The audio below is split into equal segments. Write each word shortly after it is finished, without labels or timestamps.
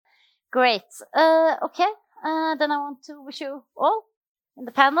Great. Okay. Then I want to wish you all in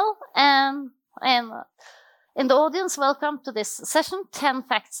the panel and in the audience, welcome to this session, 10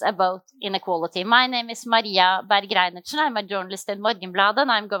 Facts About Inequality. My name is Maria Berg-Reinertsen. I'm a journalist in Morgenbladet, and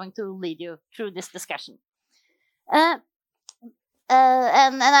I'm going to lead you through this discussion. And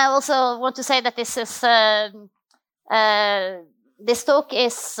I also want to say that this is this talk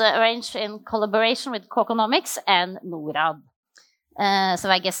is arranged in collaboration with Coconomics and Norad. So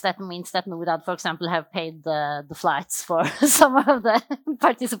I guess that means that Norad, for example, have paid the flights for some of the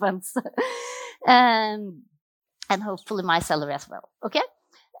participants. And hopefully my salary as well. Okay.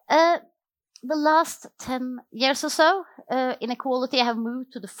 The last 10 years or so, inequality have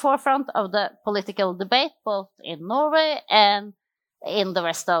moved to the forefront of the political debate, both in Norway and in the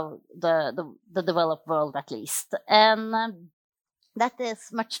rest of the developed world, at least. And that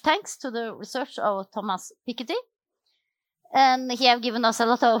is much thanks to the research of Thomas Piketty. And he have given us a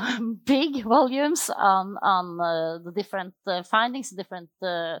lot of big volumes on the different findings, different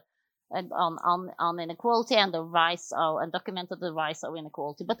on inequality and the rise of, and documented the rise of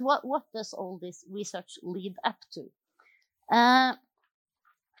inequality. But what does all this research lead up to? That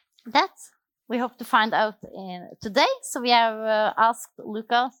we hope to find out today. So we have asked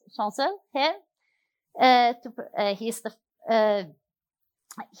Lucas Chancel here.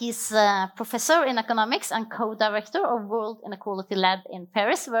 He's a professor in economics and co-director of World Inequality Lab in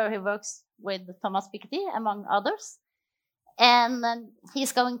Paris, where he works with Thomas Piketty, among others. And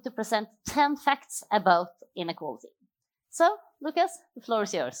he's going to present 10 facts about inequality. So, Lucas, the floor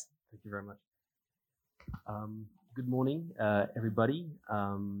is yours. Thank you very much. Good morning, everybody.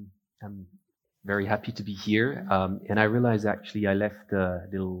 I'm very happy to be here. And I realize actually I left a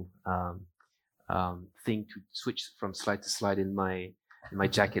little thing to switch from slide to slide in my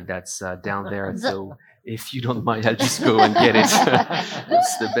jacket that's down there. So if you don't mind, I'll just go and get it.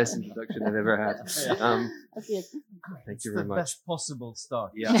 It's the best introduction I've ever had. Thank you very much. The best possible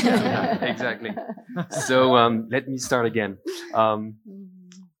start. Yeah, exactly. So let me start again.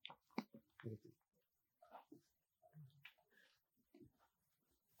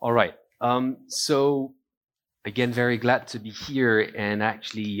 All right. So again, very glad to be here. And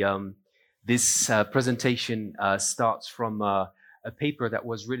actually, this presentation starts from a paper that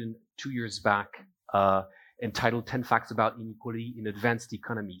was written 2 years back, entitled 10 Facts About Inequality in Advanced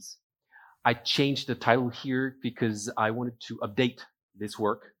Economies. I changed the title here because I wanted to update this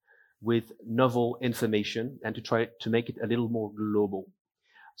work with novel information and to try to make it a little more global,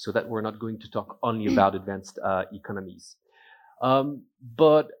 so that we're not going to talk only about advanced economies.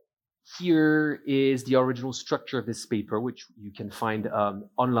 But here is the original structure of this paper, which you can find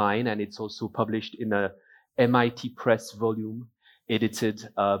online, and it's also published in a MIT Press volume edited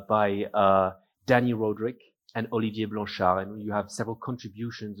by Danny Roderick and Olivier Blanchard. And you have several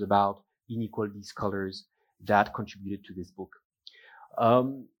contributions about inequality scholars that contributed to this book.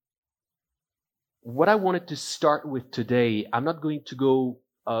 What I wanted to start with today, I'm not going to go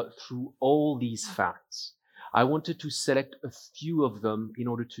through all these facts. I wanted to select a few of them in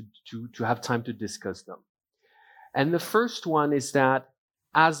order to have time to discuss them. And the first one is that,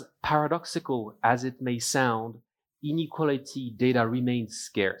 as paradoxical as it may sound, inequality data remains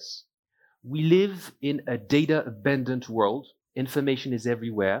scarce. We live in a data-abundant world. Information is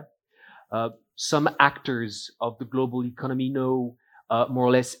everywhere. Some actors of the global economy know more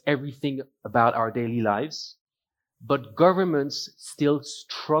or less everything about our daily lives, but governments still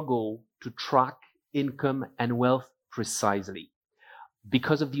struggle to track income and wealth precisely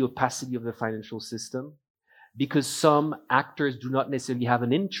because of the opacity of the financial system, because some actors do not necessarily have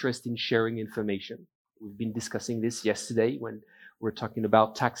an interest in sharing information. We've been discussing this yesterday when we're talking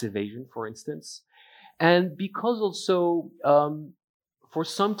about tax evasion, for instance. And because also, for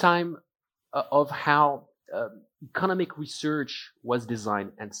some time of how economic research was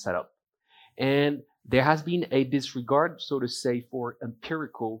designed and set up. And there has been a disregard, so to say, for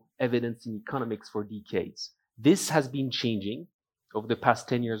empirical evidence in economics for decades. This has been changing over the past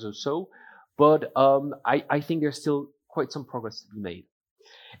 10 years or so, but I think there's still quite some progress to be made.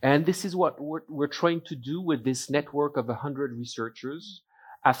 And this is what we're trying to do with this network of 100 researchers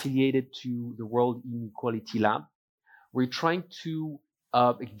affiliated to the World Inequality Lab. We're trying to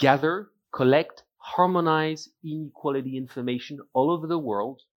gather, collect, harmonize inequality information all over the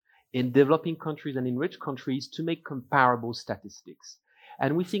world, in developing countries and in rich countries, to make comparable statistics.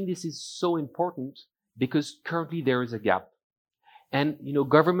 And we think this is so important because currently there is a gap. And,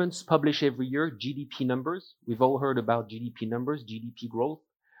 governments publish every year GDP numbers. We've all heard about GDP numbers, GDP growth,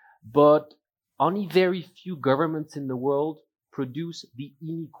 but only very few governments in the world produce the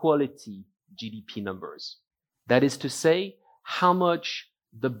inequality GDP numbers. That is to say, how much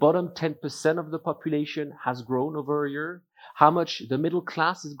the bottom 10% of the population has grown over a year, how much the middle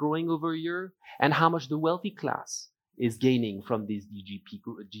class is growing over a year, and how much the wealthy class is gaining from this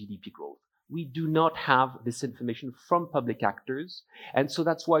GDP growth. We do not have this information from public actors, and so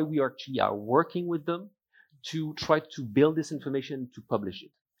that's why we actually are working with them to try to build this information to publish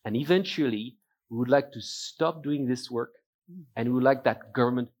it. And eventually, we would like to stop doing this work, and we would like that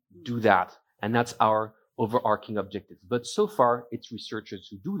government do that, and that's our overarching objective. But so far, it's researchers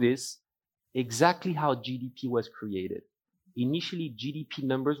who do this, exactly how GDP was created. Initially, GDP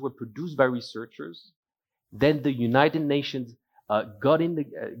numbers were produced by researchers. Then the United Nations got in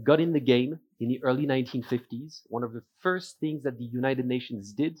the game in the early 1950s. One of the first things that the United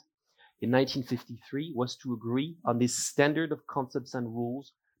Nations did in 1953 was to agree on this standard of concepts and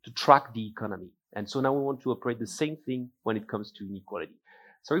rules to track the economy. And so now we want to operate the same thing when it comes to inequality.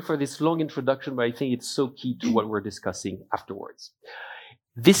 Sorry for this long introduction, but I think it's so key to what we're discussing afterwards.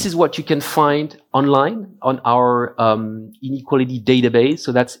 This is what you can find online on our inequality database.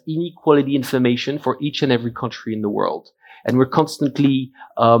 So that's inequality information for each and every country in the world. And we're constantly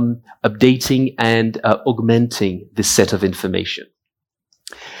updating and augmenting this set of information.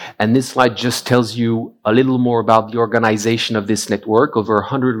 And this slide just tells you a little more about the organization of this network. Over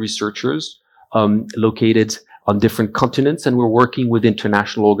 100 researchers located on different continents, and we're working with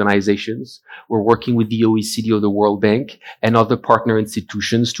international organizations. We're working with the OECD or the World Bank and other partner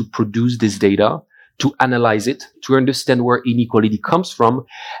institutions to produce this data, to analyze it, to understand where inequality comes from,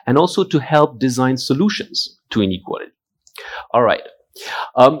 and also to help design solutions to inequality. All right.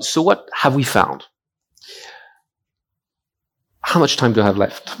 So what have we found? How much time do I have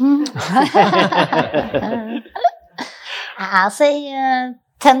left? I'll say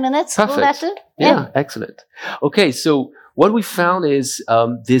 10 minutes. Perfect. Yeah, excellent. Okay, so what we found is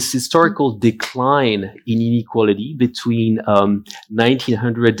this historical decline in inequality between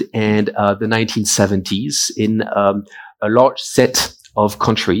 1900 and the 1970s in a large set of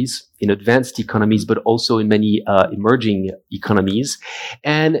countries, in advanced economies, but also in many emerging economies,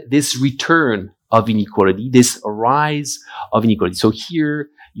 and this return of inequality, this rise of inequality. So here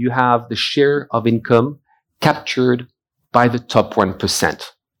you have the share of income captured by the top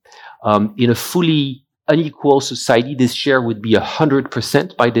 1%. In a fully unequal society, this share would be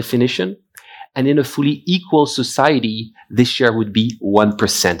 100% by definition. And in a fully equal society, this share would be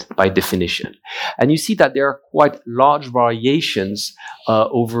 1% by definition. And you see that there are quite large variations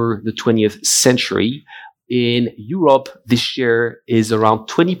over the 20th century. In Europe, this share is around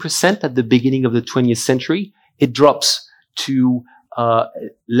 20% at the beginning of the 20th century. It drops to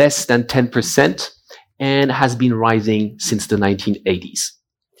less than 10% and has been rising since the 1980s.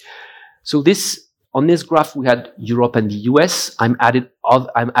 So on this graph, we had Europe and the US. I'm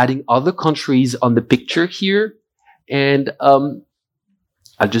adding other countries on the picture here. And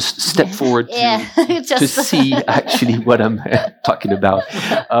I'll just step forward to see actually what I'm talking about.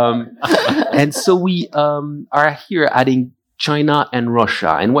 And so we are here adding China and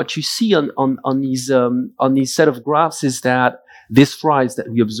Russia. And what you see on these set of graphs is that this rise that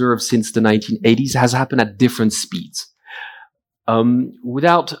we observed since the 1980s has happened at different speeds.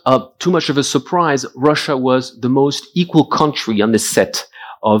 Without too much of a surprise, Russia was the most equal country on this set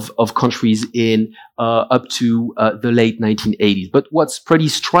of countries in up to the late 1980s. But what's pretty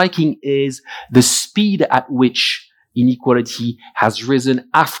striking is the speed at which inequality has risen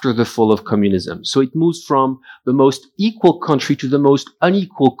after the fall of communism. So it moves from the most equal country to the most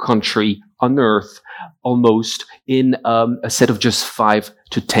unequal country on earth, almost in a set of just 5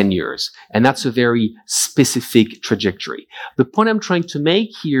 to 10 years. And that's a very specific trajectory. The point I'm trying to make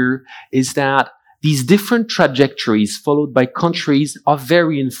here is that these different trajectories followed by countries are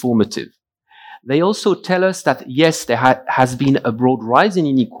very informative. They also tell us that, yes, there has been a broad rise in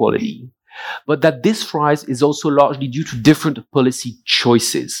inequality, but that this rise is also largely due to different policy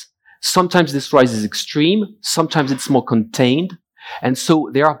choices. Sometimes this rise is extreme, sometimes it's more contained, and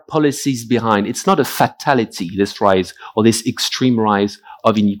so there are policies behind. It's not a fatality, this rise or this extreme rise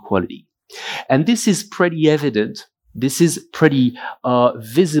of inequality. And this is pretty evident. This is pretty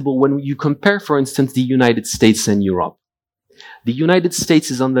visible when you compare, for instance, the United States and Europe. The United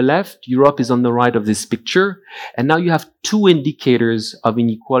States is on the left, Europe is on the right of this picture, and now you have two indicators of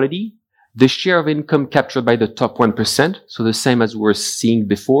inequality. The share of income captured by the top 1%, so the same as we were seeing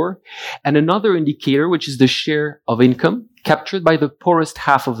before, and another indicator, which is the share of income captured by the poorest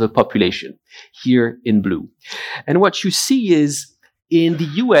half of the population, here in blue. And what you see is, in the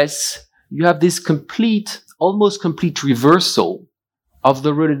US, you have this almost complete reversal of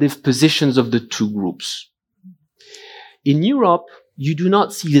the relative positions of the two groups. In Europe, you do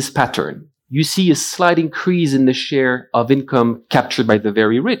not see this pattern. you see a slight increase in the share of income captured by the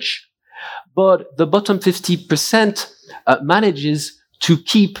very rich. But the bottom 50% manages to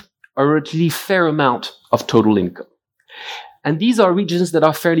keep a relatively fair amount of total income. And these are regions that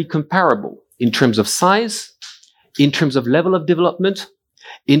are fairly comparable in terms of size, in terms of level of development,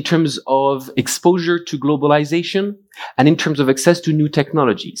 in terms of exposure to globalization, and in terms of access to new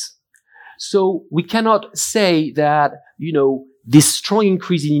technologies. So we cannot say that, this strong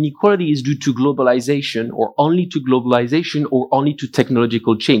increase in inequality is due to globalization or only to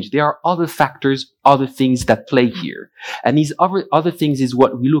technological change. There are other factors, other things that play here. And these other things is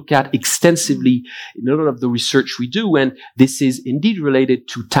what we look at extensively in a lot of the research we do. And this is indeed related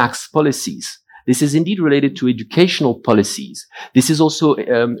to tax policies. This is indeed related to educational policies. This is also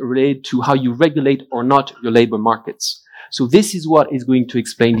related to how you regulate or not your labor markets. So this is what is going to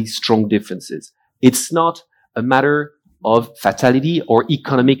explain these strong differences. It's not a matter of fatality or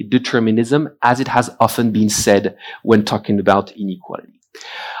economic determinism, as it has often been said when talking about inequality.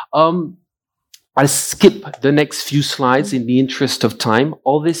 I'll skip the next few slides in the interest of time.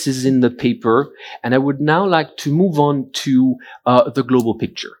 All this is in the paper, and I would now like to move on to the global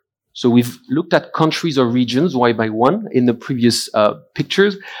picture. So we've looked at countries or regions, one by one, in the previous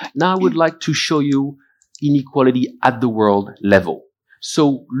pictures. Now I would like to show you inequality at the world level.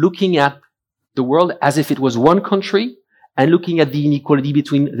 So looking at the world as if it was one country, and looking at the inequality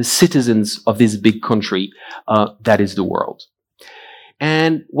between the citizens of this big country, that is the world.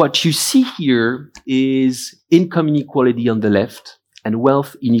 And what you see here is income inequality on the left and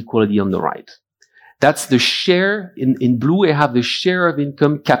wealth inequality on the right. That's the share, in blue I have the share of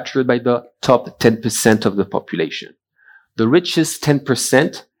income captured by the top 10% of the population. The richest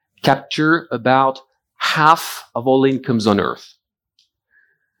 10% capture about half of all incomes on earth.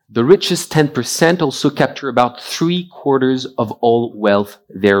 The richest 10% also capture about 3/4 of all wealth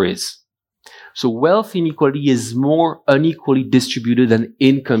there is. So wealth inequality is more unequally distributed than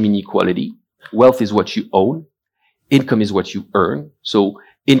income inequality. Wealth is what you own. Income is what you earn. So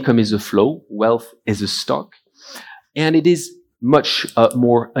income is a flow. Wealth is a stock. And it is much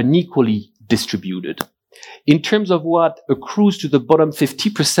more unequally distributed. In terms of what accrues to the bottom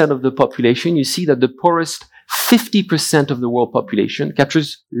 50% of the population, you see that the poorest 50% of the world population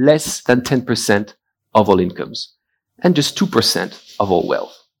captures less than 10% of all incomes and just 2% of all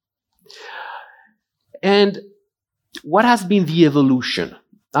wealth. And what has been the evolution?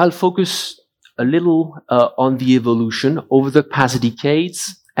 I'll focus a little on the evolution over the past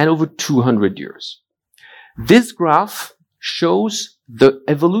decades and over 200 years. This graph shows the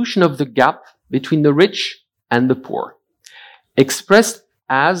evolution of the gap between the rich and the poor, expressed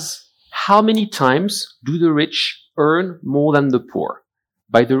as how many times do the rich earn more than the poor?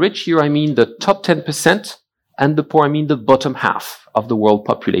 By the rich here, I mean the top 10%, and the poor, I mean the bottom half of the world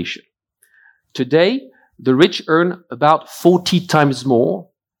population. Today, the rich earn about 40 times more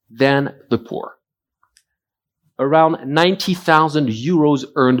than the poor. Around 90,000 euros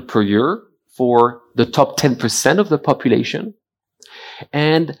earned per year for the top 10% of the population,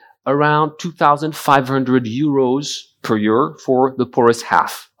 and around 2,500 euros per year for the poorest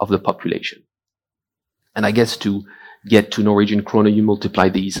half of the population. And I guess to get to Norwegian kroner, you multiply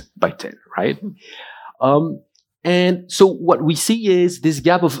these by 10, right? And so what we see is this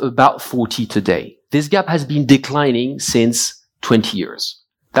gap of about 40 today. This gap has been declining since 20 years.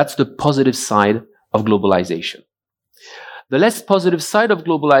 That's the positive side of globalization. The less positive side of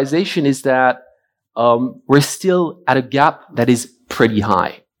globalization is that we're still at a gap that is pretty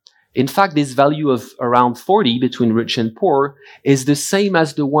high. In fact, this value of around 40 between rich and poor is the same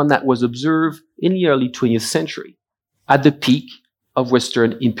as the one that was observed in the early 20th century, at the peak of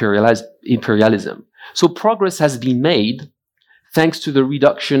Western imperialism. So progress has been made thanks to the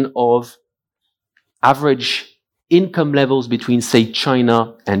reduction of average income levels between, say,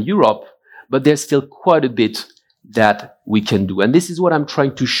 China and Europe, but there's still quite a bit that we can do. And this is what I'm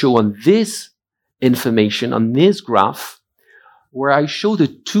trying to show on this information, on this graph, where I show the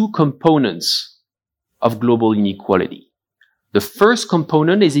two components of global inequality. The first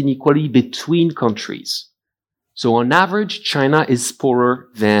component is inequality between countries. So on average, China is poorer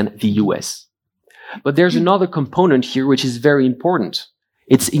than the US. But there's another component here which is very important.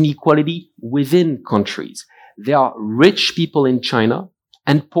 It's inequality within countries. There are rich people in China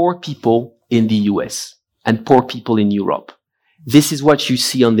and poor people in the US and poor people in Europe. This is what you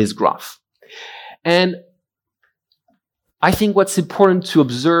see on this graph. And I think what's important to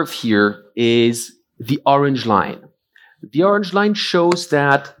observe here is the orange line. The orange line shows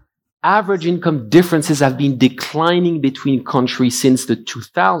that average income differences have been declining between countries since the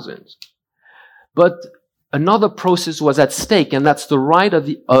 2000s. But another process was at stake, and that's the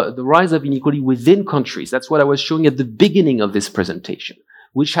rise of inequality within countries. That's what I was showing at the beginning of this presentation,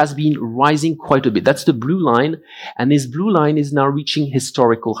 which has been rising quite a bit. That's the blue line, and this blue line is now reaching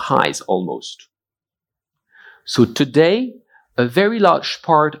historical highs almost. So today, a very large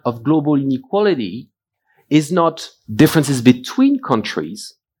part of global inequality is not differences between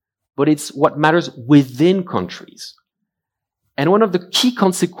countries, but it's what matters within countries. And one of the key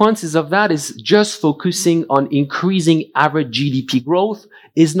consequences of that is just focusing on increasing average GDP growth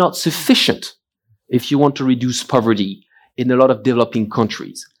is not sufficient if you want to reduce poverty in a lot of developing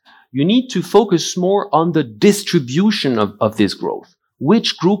countries. You need to focus more on the distribution of this growth.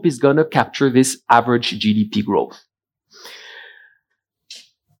 Which group is going to capture this average GDP growth?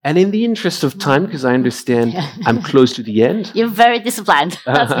 And in the interest of time, because I understand I'm close to the end. You're very disciplined.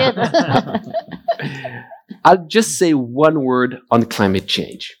 That's good. I'll just say one word on climate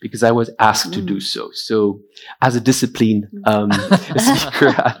change, because I was asked to do so. So, as a disciplined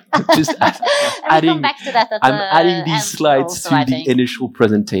speaker, I'm adding these slides to the initial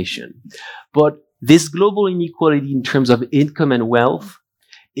presentation. But this global inequality in terms of income and wealth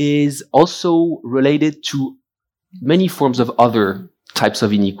is also related to many forms of other types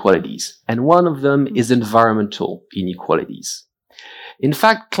of inequalities. And one of them is environmental inequalities. In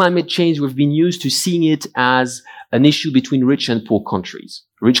fact, climate change, we've been used to seeing it as an issue between rich and poor countries.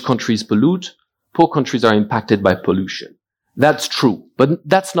 Rich countries pollute, poor countries are impacted by pollution. That's true, but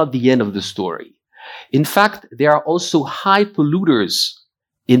that's not the end of the story. In fact, there are also high polluters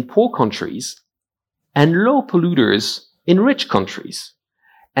in poor countries and low polluters in rich countries.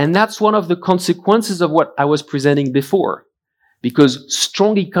 And that's one of the consequences of what I was presenting before. Because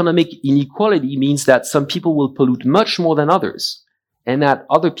strong economic inequality means that some people will pollute much more than others, and that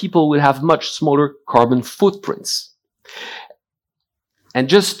other people will have much smaller carbon footprints. And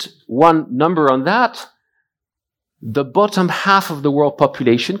just one number on that, the bottom half of the world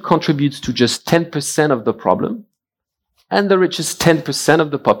population contributes to just 10% of the problem, and the richest 10% of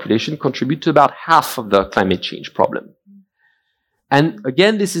the population contribute to about half of the climate change problem. And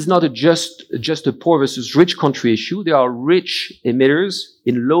again, this is not just a poor versus rich country issue. There are rich emitters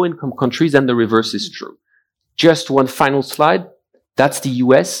in low-income countries, and the reverse is true. Just one final slide. That's the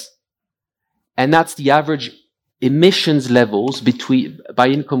US. And that's the average emissions levels by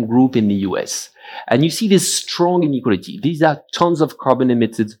income group in the US. And you see this strong inequality. These are tons of carbon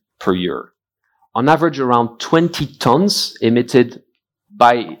emitted per year. On average, around 20 tons emitted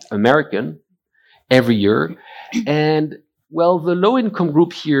by American every year. And well, the low-income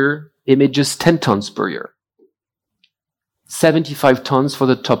group here emit just 10 tons per year. 75 tons for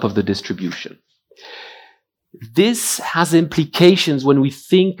the top of the distribution. This has implications when we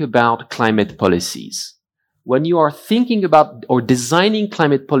think about climate policies. When you are thinking about or designing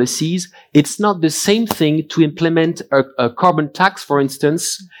climate policies, it's not the same thing to implement a carbon tax, for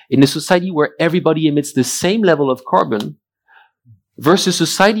instance, in a society where everybody emits the same level of carbon, versus a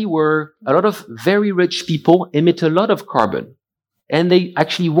society where a lot of very rich people emit a lot of carbon. And they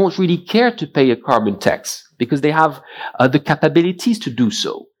actually won't really care to pay a carbon tax because they have the capabilities to do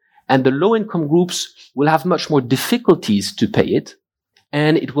so. And the low-income groups will have much more difficulties to pay it.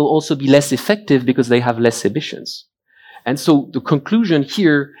 And it will also be less effective because they have less emissions. And so the conclusion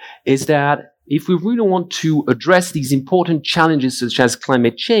here is that if we really want to address these important challenges such as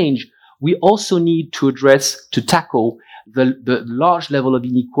climate change, we also need to tackle the large level of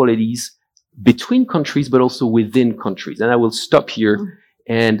inequalities between countries, but also within countries. And I will stop here,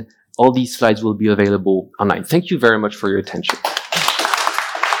 and all these slides will be available online. Thank you very much for your attention.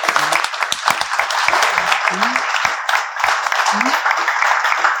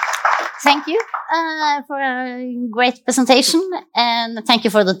 Thank you for a great presentation, and thank you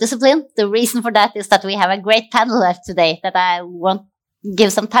for the discipline. The reason for that is that we have a great panel left today that I want to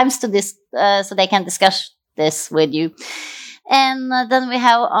give some time to this so they can discuss this with you. And then we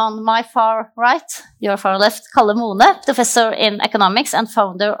have on my far right, your far left, Kalle Mone, professor in economics and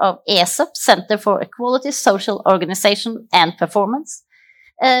founder of ESOP, Center for Equality, Social Organization and Performance.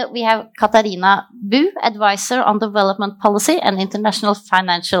 We have Katarina Bu, advisor on development policy and international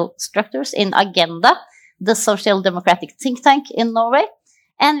financial structures in Agenda, the social democratic think tank in Norway.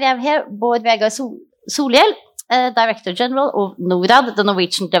 And we have here Bård Vegar Solhjell, Director General of NORAD, the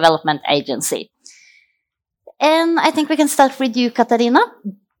Norwegian Development Agency. And I think we can start with you, Katarina.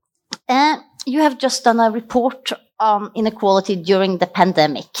 You have just done a report on inequality during the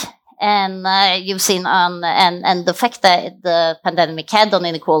pandemic. And you've seen and the effect that the pandemic had on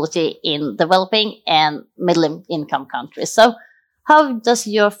inequality in developing and middle income countries. So how does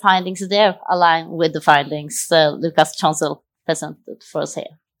your findings there align with the findings Lucas Chancel presented for us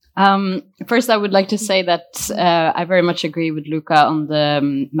here? First, I would like to say that I very much agree with Luca on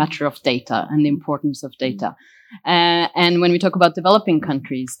the matter of data and the importance of data. And when we talk about developing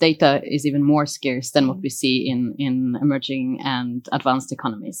countries, data is even more scarce than what we see in emerging and advanced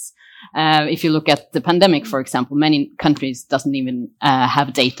economies. If you look at the pandemic, for example, many countries doesn't even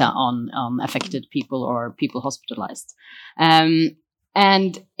have data on affected people or people hospitalized.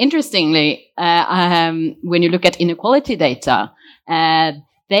 And interestingly, when you look at inequality data,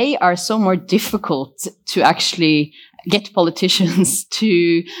 they are so more difficult to actually get politicians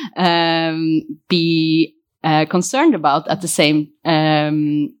to be concerned about at the same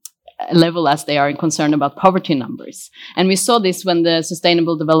level as they are concerned about poverty numbers. And we saw this when the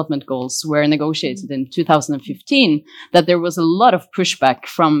Sustainable Development Goals were negotiated in 2015, that there was a lot of pushback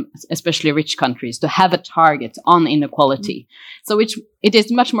from especially rich countries to have a target on inequality. So it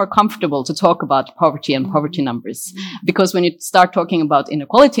is much more comfortable to talk about poverty and poverty numbers, because when you start talking about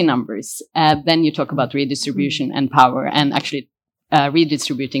inequality numbers, then you talk about redistribution and power and actually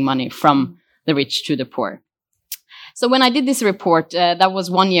redistributing money from the rich to the poor. So when I did this report, that was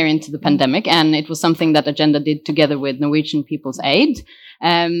 1 year into the pandemic, and it was something that Agenda did together with Norwegian People's Aid.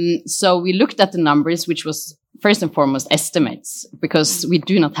 So we looked at the numbers, which was first and foremost estimates, because we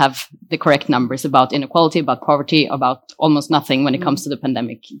do not have the correct numbers about inequality, about poverty, about almost nothing when it comes to the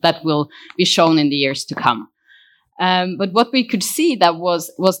pandemic. That will be shown in the years to come. But what we could see that was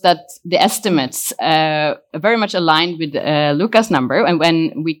that the estimates very much aligned with Luca's number, and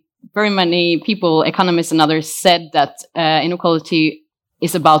when very many people, economists and others, said that inequality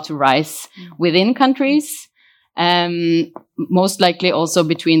is about to rise within countries, most likely also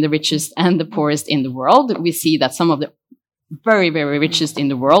between the richest and the poorest in the world. We see that some of the very, very richest in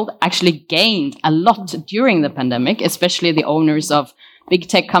the world actually gained a lot during the pandemic, especially the owners of big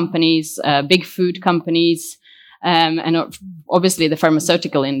tech companies, big food companies, and obviously the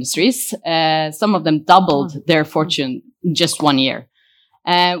pharmaceutical industries. Some of them doubled their fortune in just 1 year.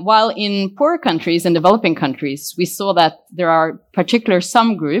 While in poorer countries and developing countries, we saw that there are particular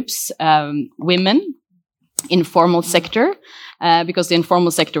some groups, women, informal sector, because the informal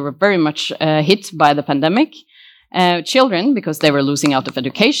sector were very much hit by the pandemic, children, because they were losing out of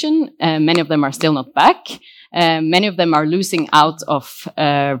education. Many of them are still not back. Many of them are losing out of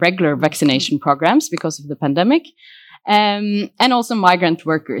regular vaccination programs because of the pandemic. And also migrant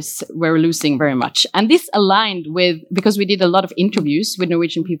workers were losing very much. And this aligned with, because we did a lot of interviews with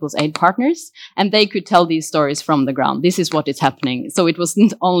Norwegian People's Aid partners, and they could tell these stories from the ground. This is what is happening. So it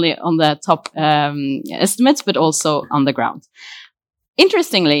wasn't only on the top estimates, but also on the ground.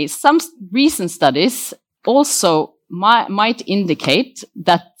 Interestingly, some recent studies also might indicate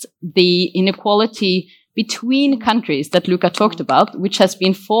that the inequality between countries that Luca talked about, which has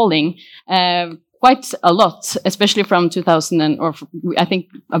been falling quite a lot, especially from 2000 or I think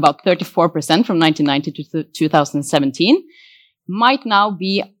about 34% from 1990 to 2017, might now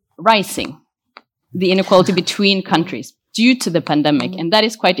be rising, the inequality between countries due to the pandemic. And that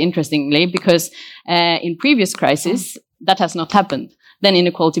is quite interestingly, because in previous crises, that has not happened. Then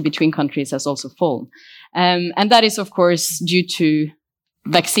inequality between countries has also fallen. And that is, of course, due to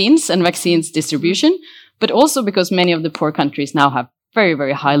vaccines and vaccines distribution, but also because many of the poor countries now have very,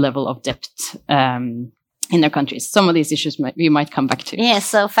 very high level of debt in their countries. Some of these issues we might come back to. Yeah,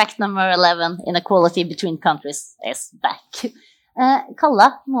 so fact number 11, inequality between countries is back.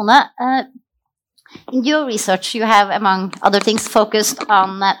 Kalle, Mona, in your research, you have, among other things, focused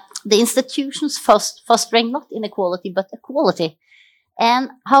on the institutions fostering not inequality, but equality. And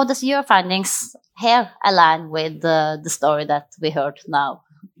how does your findings here align with the story that we heard now?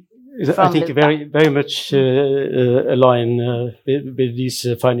 I think Luca? very much align with these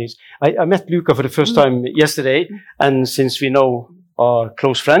findings. I met Luca for the first time yesterday, and since we know are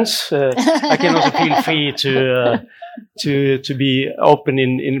close friends, I can also feel free to be open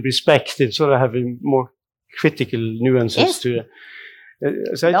in respect and sort of having more critical nuances yes. to.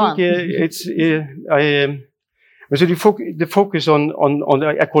 So I think it's so the focus on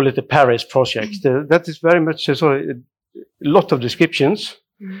I call it the Paris project. That is very much sort of a lot of descriptions.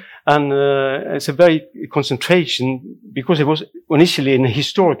 And it's a very concentration, because it was initially a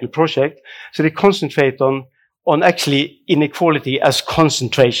historical project, so they concentrate on actually inequality as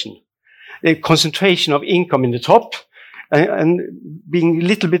concentration. The concentration of income in the top, and being a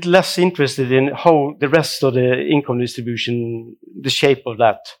little bit less interested in how the rest of the income distribution, the shape of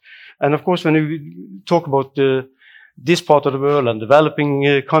that. And of course, when we talk about this part of the world and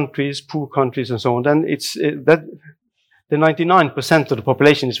developing countries, poor countries and so on, then it's that the 99% of the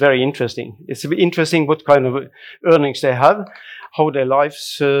population is very interesting. It's interesting what kind of earnings they have, how their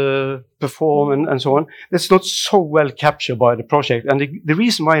lives perform and so on. That's not so well captured by the project. And the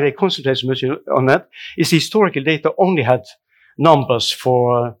reason why they concentrate so much on that is the historical data only had numbers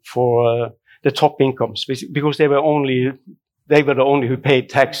for the top incomes, because they were the only who paid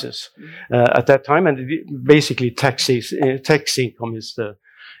taxes at that time, and basically tax income is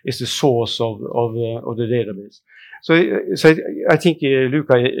the source of the database. So I think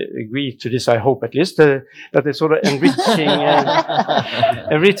Luca agreed to this. I hope at least that it's sort of enriching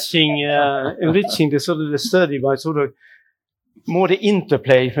the sort of the study by sort of more the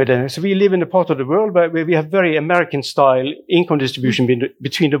interplay with them. So we live in a part of the world where we have very American-style income distribution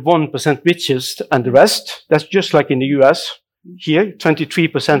between the 1% richest and the rest. That's just like in the US. Here,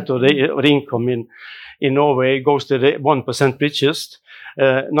 23% of the income in Norway goes to the 1% richest.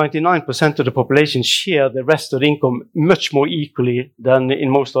 99% of the population share the rest of the income much more equally than in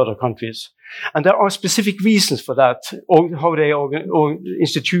most other countries. And there are specific reasons for that, or how they or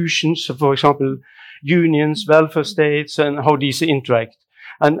institutions, for example, unions, welfare states, and how these interact.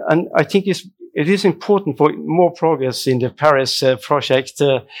 And I think it is important for more progress in the Paris project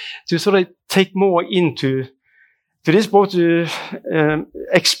to sort of take more into this both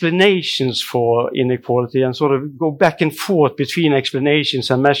explanations for inequality and sort of go back and forth between explanations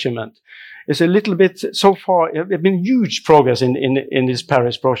and measurement. It's a little bit, so far, there's been huge progress in this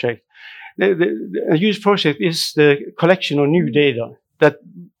Paris project. The huge project is the collection of new data that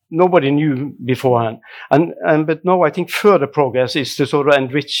nobody knew beforehand. But now I think further progress is to sort of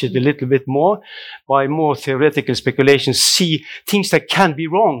enrich it a little bit more by more theoretical speculations, see things that can be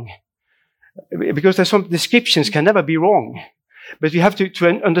wrong. Because there's some descriptions can never be wrong. But you have to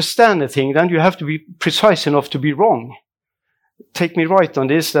understand a thing, then you have to be precise enough to be wrong. Take me right on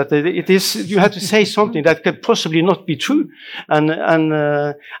this, that it is, you have to say something that could possibly not be true. And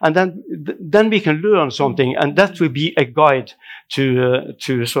then we can learn something, and that will be a guide to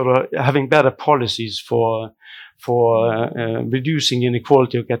sort of having better policies for reducing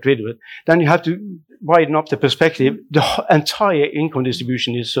inequality or get rid of it. Then you have to widen up the perspective. The entire income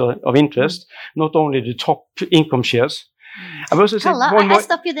distribution is of interest, not only the top income shares. I also say I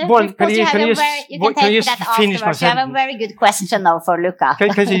stop you there because you can take that afterwards. You have a very good question now for Luca.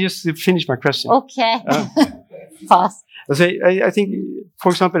 Can you just finish my question? Okay. Fast. I think,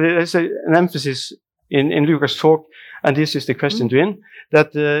 for example, there's an emphasis in Luca's talk, and this is the question to him,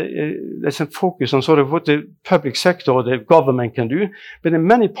 that there's a focus on sort of what the public sector or the government can do. But in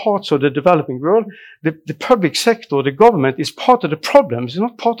many parts of the developing world, the public sector, the government, is part of the problem. It's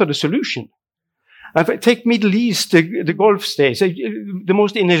not part of the solution. And if I take Middle East, the Gulf states, the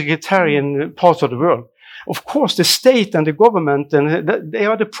most inegalitarian parts of the world, of course, the state and the government, and they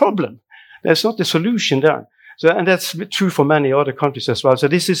are the problem. There's not the solution there. So, and that's true for many other countries as well. So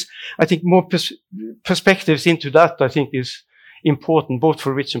this is, I think, more perspectives into that, I think, is important both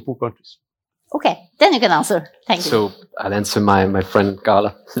for rich and poor countries. Okay, then you can answer. Thank you. So I'll answer my friend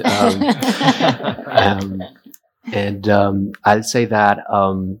Carla. I'll say that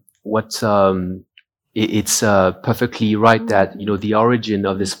it's perfectly right that, you know, the origin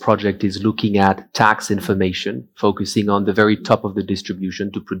of this project is looking at tax information, focusing on the very top of the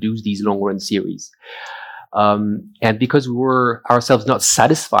distribution to produce these long-run series. And because we were ourselves not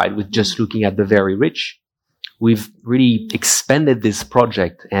satisfied with just looking at the very rich, we've really expanded this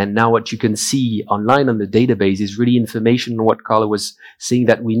project. And now what you can see online on the database is really information on what Carla was saying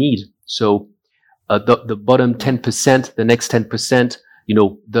that we need. So the bottom 10%, the next 10%, you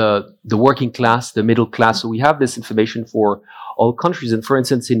know, the working class, the middle class. So we have this information for all countries. And for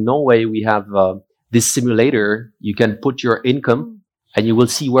instance, in Norway, we have this simulator. You can put your income and you will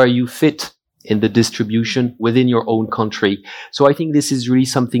see where you fit in the distribution within your own country. So I think this is really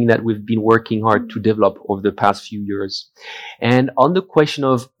something that we've been working hard to develop over the past few years. And on the question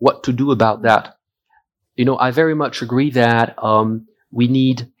of what to do about that, you know, I very much agree that we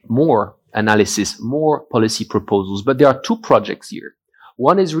need more analysis, more policy proposals. But there are two projects here.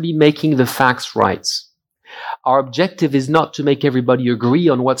 One is really making the facts right. Our objective is not to make everybody agree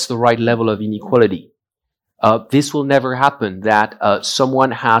on what's the right level of inequality. This will never happen, that someone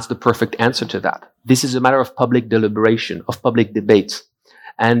has the perfect answer to that. This is a matter of public deliberation, of public debate.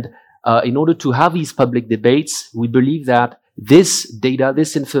 And in order to have these public debates, we believe that this data,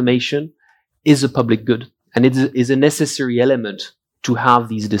 this information is a public good, and it is a necessary element to have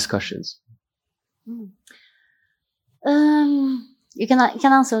these discussions. You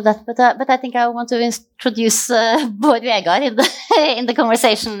can answer that, but I think I want to introduce Bård Vegar in the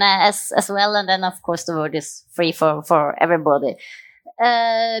conversation as well, and then of course the word is free for everybody,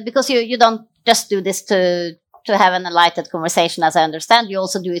 because you don't just do this to to have an enlightened conversation, as I understand. You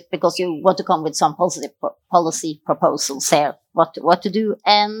also do it because you want to come with some positive policy proposals here, what to do.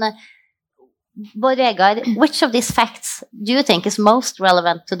 And Bård Vegar, which of these facts do you think is most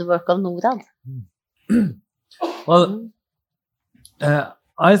relevant to the work of Norad? Well,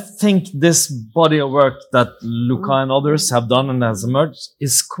 I think this body of work that Luca and others have done and has emerged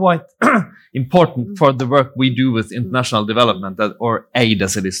is quite important for the work we do with international development, or aid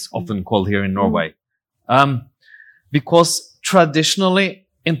as it is often called here in Norway. Because traditionally,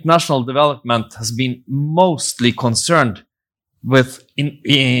 international development has been mostly concerned with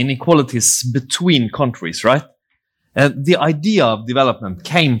inequalities between countries, right? The idea of development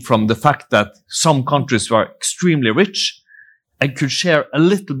came from the fact that some countries were extremely rich and could share a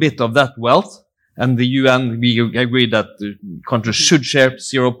little bit of that wealth. And the UN, we agree that the countries should share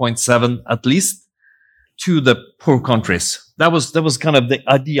 0.7 at least to the poor countries. That was kind of the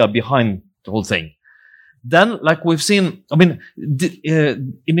idea behind the whole thing. Then, like we've seen, I mean,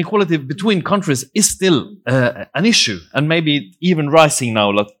 inequality between countries is still an issue, and maybe even rising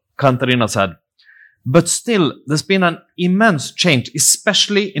now, like Katarina said. But still, there's been an immense change,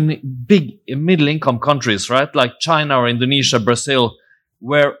 especially in big middle-income countries, right? Like China or Indonesia, Brazil,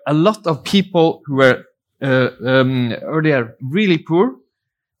 where a lot of people who were earlier really poor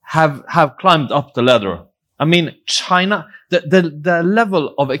have climbed up the ladder. I mean, China, the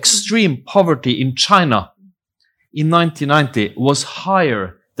level of extreme poverty in China in 1990 was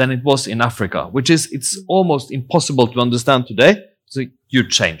higher than it was in Africa, it's almost impossible to understand today. It's a huge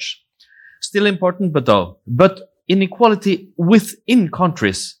change. Still important, but inequality within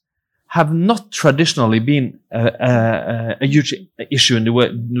countries have not traditionally been a huge issue in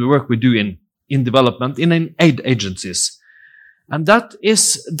the work we do in development, in aid agencies. And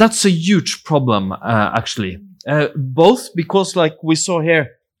that's a huge problem, actually. Both because, like we saw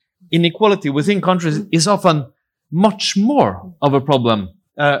here, inequality within countries is often much more of a problem,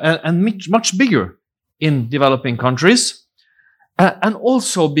 and much bigger in developing countries. And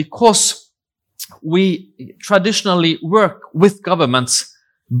also because we traditionally work with governments,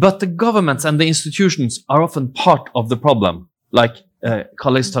 but the governments and the institutions are often part of the problem, like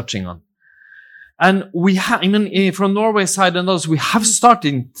Kalle is touching on. And we have, from Norway's side and others, we have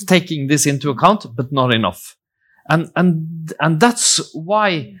started taking this into account, but not enough. And that's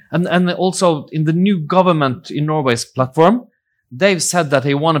why, and also in the new government in Norway's platform, they've said that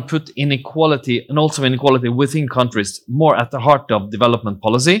they want to put inequality and also inequality within countries more at the heart of development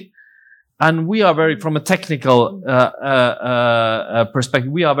policy. And we are from a technical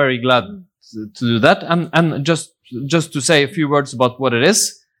perspective, we are very glad to do that. And just to say a few words about what it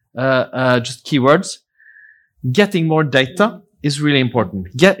is, just keywords. Getting more data is really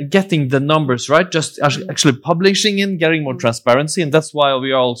important. Getting the numbers right, just actually publishing in, getting more transparency. And that's why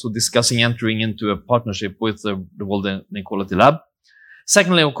we are also discussing entering into a partnership with the World Inequality Lab.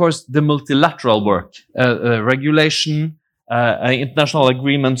 Secondly, of course, the multilateral work, regulation, international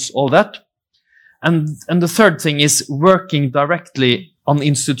agreements, all that. And the third thing is working directly on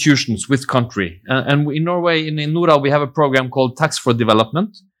institutions with country. And in Norway, in Norad, we have a program called Tax for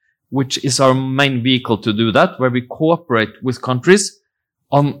Development, which is our main vehicle to do that, where we cooperate with countries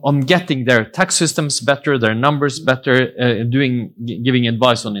on getting their tax systems better, their numbers better, giving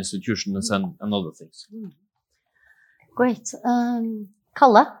advice on institutions and other things. Great.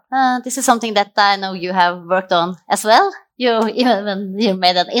 Kalle, this is something that I know you have worked on as well. You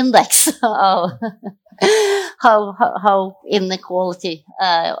made an index of how inequality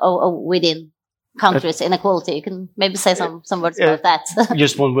within countries, inequality. You can maybe say some words about that.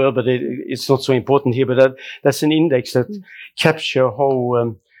 Just one word, but it's not so important here. But that's an index that captures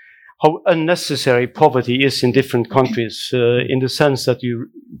how unnecessary poverty is in different countries, in the sense that you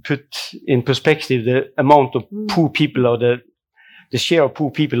put in perspective the amount of poor people or the share of poor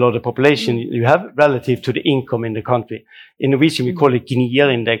people or the population you have relative to the income in the country. In Norwegian, we call it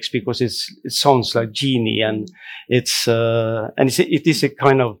Ginier index because it sounds like genie, and it is a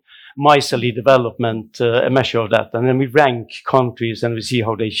kind of miserly development, a measure of that. And then we rank countries and we see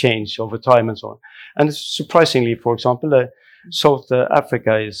how they change over time and so on. And surprisingly, for example, South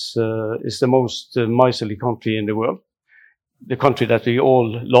Africa is the most miserly country in the world. The country that we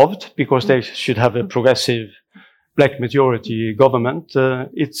all loved because they should have a progressive black majority government.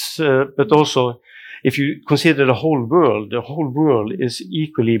 But also, if you consider the whole world is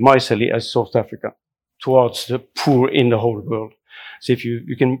equally miserly as South Africa towards the poor in the whole world. So if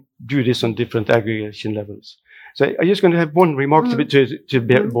you can do this on different aggregation levels. So I'm just going to have one remark to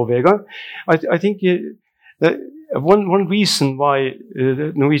Bård Vegar. I think one reason why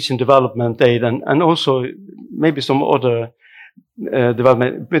the Norwegian development aid and also maybe some other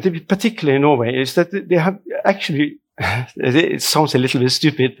development, but particularly in Norway, is that they have actually, it sounds a little bit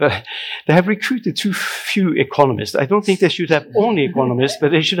stupid, but they have recruited too few economists. I don't think they should have only economists,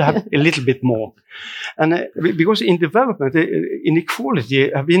 but they should have a little bit more. And because in development,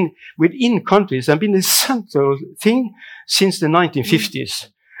 inequality have been within countries have been a central thing since the 1950s.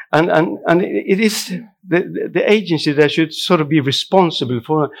 And it is the agency that should sort of be responsible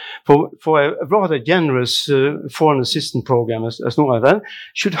for a rather generous foreign assistance program as Norway then,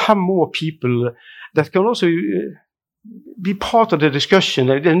 should have more people that can also be part of the discussion.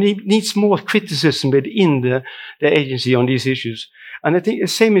 There needs more criticism within the agency on these issues. And I think the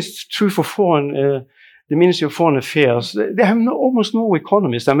same is true for the Ministry of Foreign Affairs. They have almost no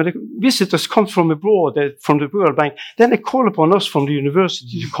economists. I mean, the visitors come from abroad, from the World Bank. Then they call upon us from the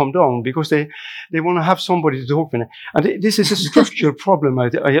university to come down because they want to have somebody to talk with. And this is a structural problem, I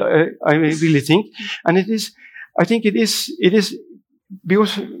really think. And I think it is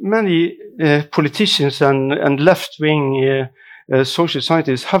because many politicians and left-wing social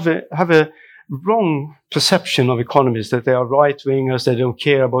scientists have a wrong perception of economists, that they are right-wingers, they don't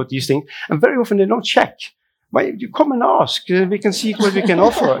care about these things, and very often they don't check. Why, you come and ask, we can see what we can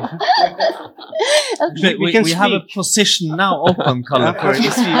offer. Okay. We have a position now open, Kalle.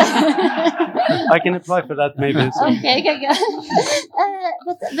 I can apply for that maybe. Okay,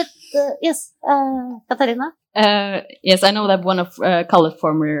 good. Yes, Katarina? Yes, I know that one of Kalle's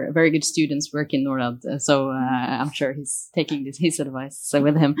former very good students work in Norad, so I'm sure he's taking his advice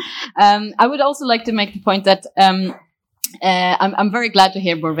with him. I would also like to make the point that I'm very glad to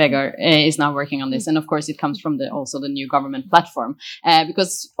hear Bård Vegar is now working on this, and of course it comes from also the new government platform,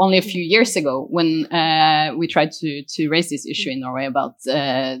 because only a few years ago, when we tried to raise this issue in Norway about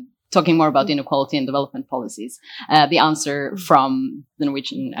talking more about inequality and development policies, the answer from the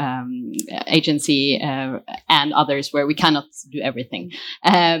Norwegian agency and others were we cannot do everything.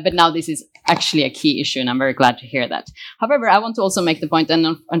 But now this is actually a key issue, and I'm very glad to hear that. However, I want to also make the point,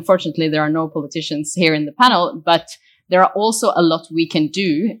 and unfortunately there are no politicians here in the panel, but there are also a lot we can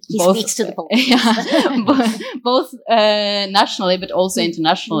do. He speaks to the politicians. both nationally, but also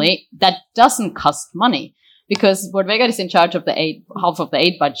internationally, that doesn't cost money. Because Bård Vegar is in charge of half of the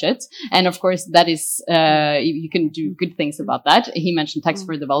aid budget. And of course, that is, you can do good things about that. He mentioned tax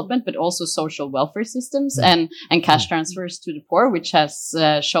for development, but also social welfare systems and cash transfers to the poor, which has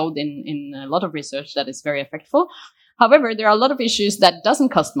showed in a lot of research that is very effective. However, there are a lot of issues that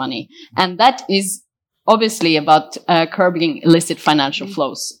doesn't cost money. And that is obviously about curbing illicit financial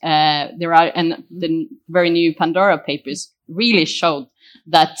flows. And the very new Pandora papers really showed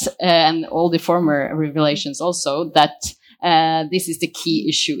that, and all the former revelations also, that this is the key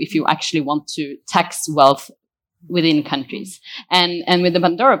issue if you actually want to tax wealth within countries. And with the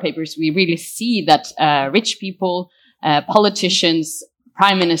Pandora papers, we really see that rich people, politicians,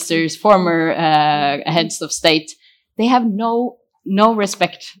 prime ministers, former heads of state, they have no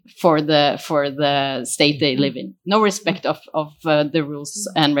respect for the state they live in, no respect of the rules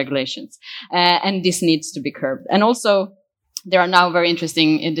and regulations, and this needs to be curbed. And also, there are now very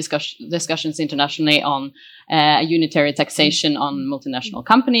interesting discussions internationally on unitary taxation on multinational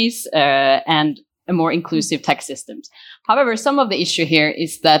companies and a more inclusive tax systems. However, some of the issue here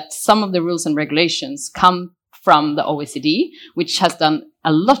is that some of the rules and regulations come from the OECD, which has done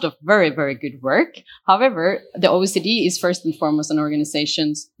a lot of very, very good work. However, the OECD is first and foremost an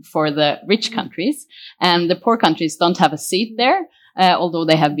organization for the rich countries, and the poor countries don't have a seat there. Although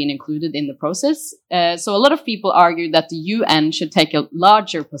they have been included in the process. So a lot of people argue that the UN should take a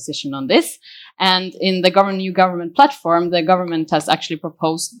larger position on this. And in the new government platform, the government has actually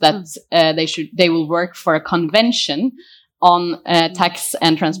proposed that they will work for a convention on tax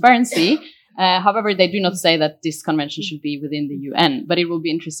and transparency. However, they do not say that this convention should be within the UN, but it will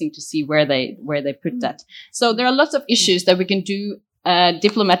be interesting to see where they put that. So there are lots of issues that we can do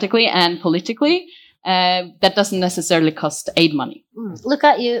diplomatically and politically. That doesn't necessarily cost aid money. Look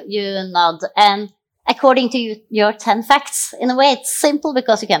at you nod. And according to your 10 facts, in a way, it's simple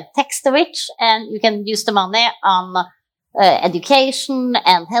because you can tax the rich and you can use the money on education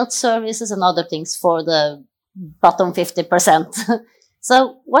and health services and other things for the bottom 50%.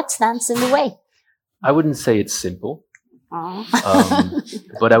 So what stands in the way? I wouldn't say it's simple.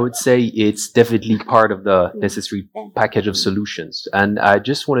 But I would say it's definitely part of the necessary package of solutions. And I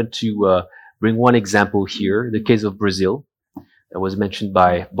just wanted to bring one example here, the case of Brazil, that was mentioned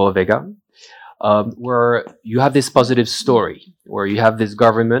by Bård Vegar, where you have this positive story, where you have this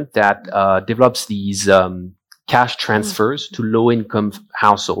government that develops these cash transfers to low-income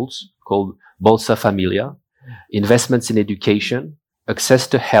households called Bolsa Familia, investments in education, access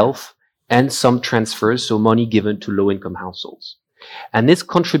to health, and some transfers, so money given to low-income households. And this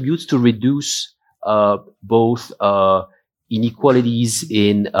contributes to reduce both inequalities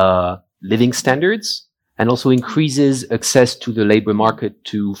in living standards and also increases access to the labor market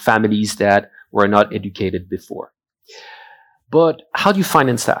to families that were not educated before. But how do you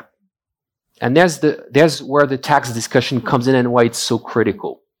finance that? And there's where the tax discussion comes in and why it's so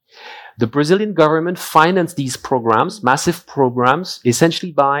critical. The Brazilian government financed these programs, massive programs,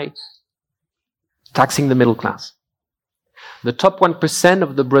 essentially by taxing the middle class. The top 1%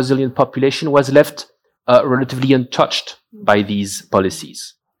 of the Brazilian population was left relatively untouched by these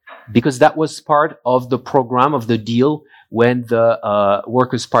policies, because that was part of the program of the deal when the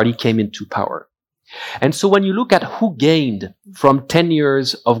Workers' Party came into power. And so when you look at who gained from 10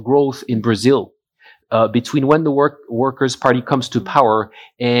 years of growth in Brazil, between when the Workers' Party comes to power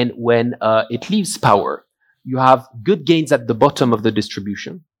and when it leaves power, you have good gains at the bottom of the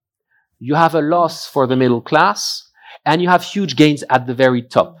distribution. You have a loss for the middle class, and you have huge gains at the very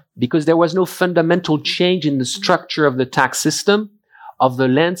top, because there was no fundamental change in the structure of the tax system, of the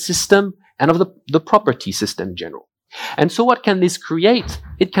land system, and of the property system in general. And so what can this create?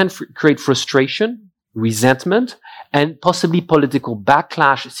 It can create frustration, resentment, and possibly political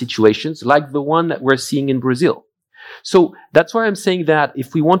backlash situations like the one that we're seeing in Brazil. So that's why I'm saying that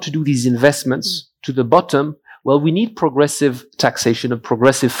if we want to do these investments to the bottom, well, we need progressive taxation and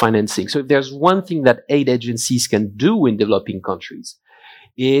progressive financing. So if there's one thing that aid agencies can do in developing countries,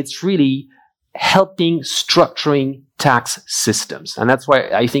 it's really helping structuring tax systems. And that's why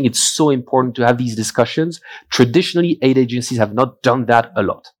I think it's so important to have these discussions. Traditionally, aid agencies have not done that a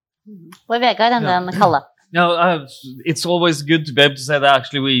lot. Vegard and then Kalle. No, it's always good to be able to say that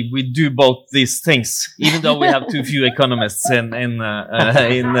actually we do both these things, even though we have too few economists in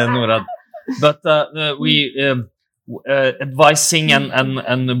NORAD. But we advising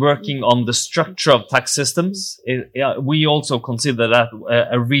and working on the structure of tax systems. We also consider that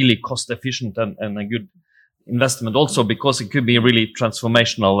a really cost efficient and a good investment, also because it could be really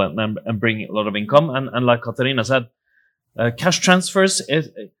transformational and bring a lot of income. And like Katarina said, cash transfers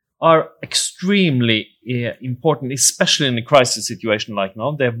are extremely important, especially in a crisis situation like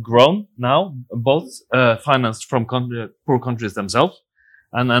now. They have grown now, both financed from poor countries themselves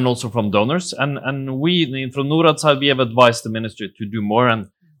and also from donors. And we, from NORAD's side, we have advised the ministry to do more.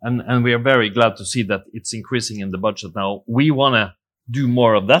 And we are very glad to see that it's increasing in the budget now. We want to do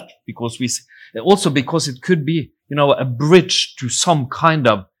more of that because because it could be, a bridge to some kind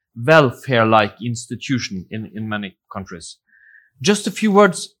of welfare-like institution in many countries. Just a few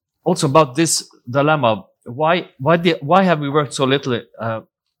words also about this dilemma. Why have we worked so little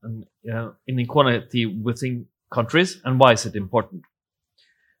in inequality within countries, and why is it important?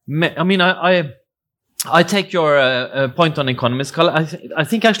 I mean, I take your point on economics, Kalle. I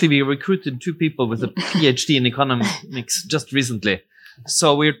think actually we recruited 2 people with a PhD in economics just recently,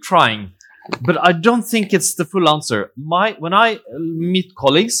 so we're trying. But I don't think it's the full answer. When I meet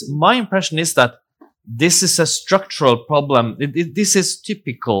colleagues, my impression is that this is a structural problem. This is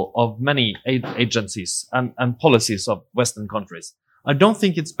typical of many aid agencies and policies of Western countries. I don't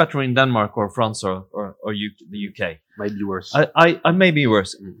think it's better in Denmark or France or the UK. Might be worse. I may be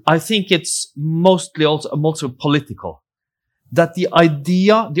worse. I think it's mostly also political. That the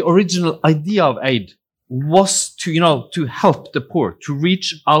original idea of aid was to help the poor, to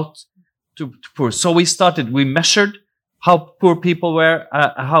reach out to poor. So we measured how poor people were,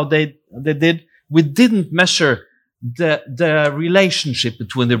 how they did. We didn't measure the relationship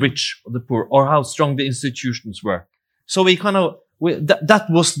between the rich and the poor, or how strong the institutions were. So that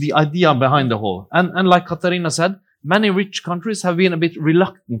was the idea behind the whole. And like Katarina said, many rich countries have been a bit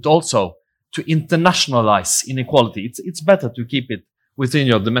reluctant also to internationalize inequality. It's better to keep it within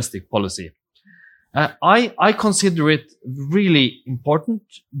your domestic policy. I consider it really important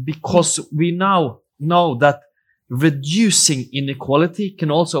because we now know that reducing inequality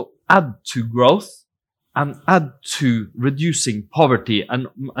can also add to growth and add to reducing poverty and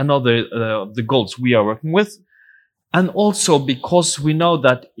other the goals we are working with. And also because we know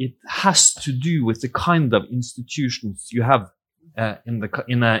that it has to do with the kind of institutions you have in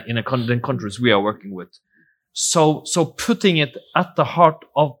the countries we are working with. So putting it at the heart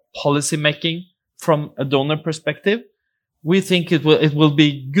of policy making from a donor perspective, we think it will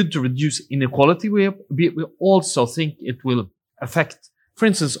be good to reduce inequality. We also think it will affect, for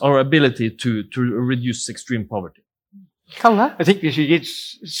instance, our ability to reduce extreme poverty. Kalle? I think we should give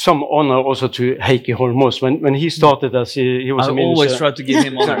some honor also to Heikki Holmås. When he started as he was a minister. I always try to give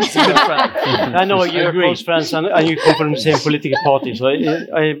him honor. He's a good friend. I know you're close friends and you come from the same political party. So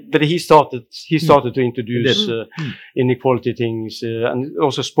but he started to introduce inequality things and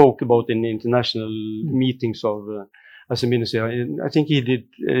also spoke about in international meetings of as a minister. I think he did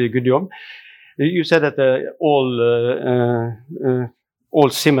a good job. You said that all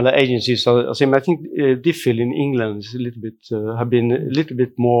similar agencies are similar. I think DFID in England is a little bit have been a little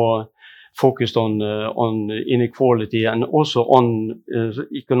bit more focused on inequality and also on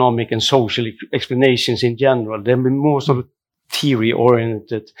economic and social explanations in general. They've been more sort of theory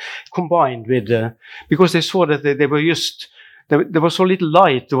oriented, combined with because they saw that they were just there was so little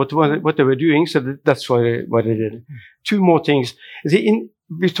light to what they were doing, so that's why they did it. Two more things.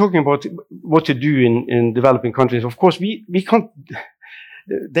 We're talking about what to do in developing countries. Of course, we can't.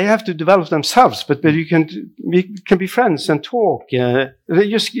 They have to develop themselves, but we can be friends and talk. They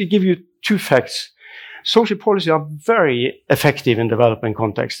just give you two facts. Social policy are very effective in developing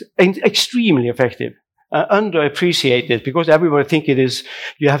contexts, and extremely effective. Underappreciated because everybody think it is,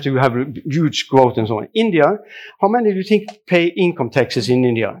 you have to have huge growth and so on. India, how many do you think pay income taxes in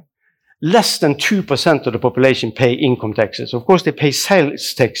India? Less than 2% of the population pay income taxes. Of course, they pay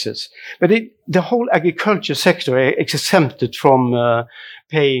sales taxes, but the whole agriculture sector is exempted from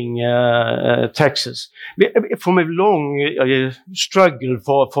paying taxes. From a long struggle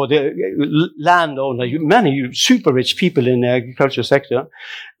for the landowner, many super rich people in the agriculture sector,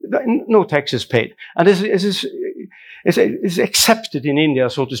 no taxes paid. And it's accepted in India,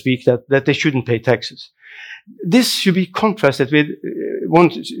 so to speak, that they shouldn't pay taxes. This should be contrasted with one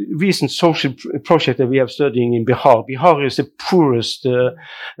recent social project that we are studying in Bihar. Bihar is the poorest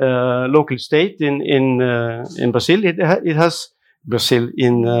local state in Brazil. It has Brazil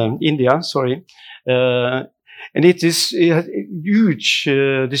in India. Sorry. And it has huge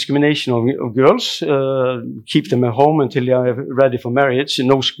discrimination of girls. Keep them at home until they are ready for marriage.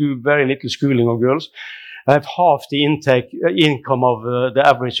 No school, very little schooling of girls. I have half the income of the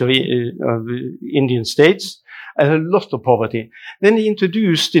average of Indian states, and a lot of poverty. Then he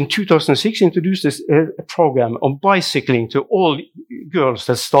introduced, in 2006, this program of bicycling to all girls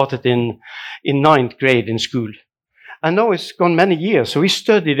that started in 9th grade in school. And now it's gone many years, so we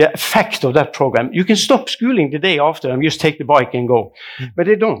studied the effect of that program. You can stop schooling the day after and just take the bike and go. But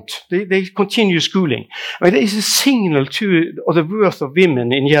they don't. They continue schooling. I mean, there is a signal of the worth of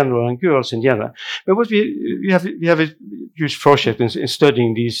women in general and girls in general. But what we have a huge project in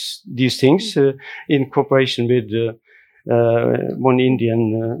studying these things in cooperation with one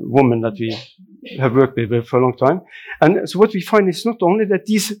Indian woman that we have worked with for a long time. And so what we find is not only that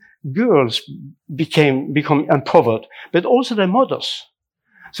these girls become empowered, but also their mothers.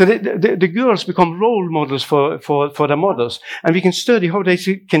 So the girls become role models for their mothers, and we can study how they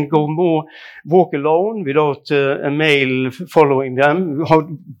can walk alone without a male following them,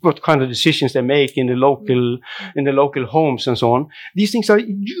 what kind of decisions they make in the local homes and so on. These things are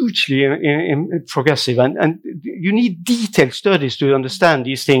hugely progressive, and you need detailed studies to understand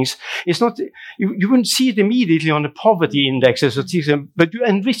these things. It's not you wouldn't see it immediately on the poverty indexes or things, but you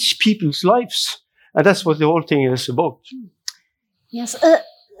enrich people's lives, and that's what the whole thing is about. Yes.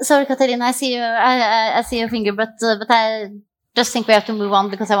 Sorry, Katarina, I see your finger, but I just think we have to move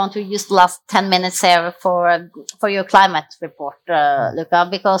on because I want to use the last 10 minutes here for your climate report, Luca,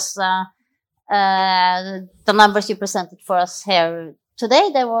 because the numbers you presented for us here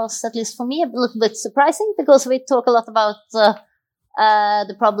today, they was, at least for me, a little bit surprising because we talk a lot about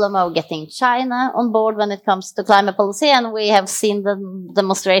the problem of getting China on board when it comes to climate policy, and we have seen the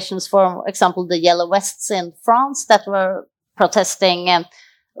demonstrations, for example, the Yellow Vests in France that were protesting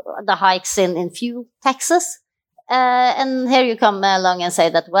the hikes in fuel taxes. And here you come along and say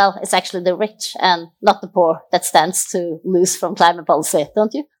that, well, it's actually the rich and not the poor that stands to lose from climate policy,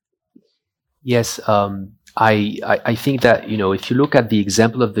 don't you? Yes, I think that, if you look at the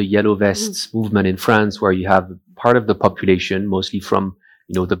example of the Yellow Vests movement in France, where you have part of the population, mostly from,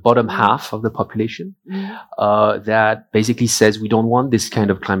 the bottom half of the population, that basically says we don't want this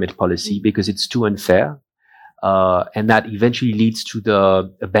kind of climate policy because it's too unfair. And that eventually leads to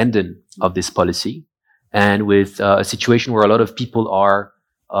the abandon of this policy, and with a situation where a lot of people are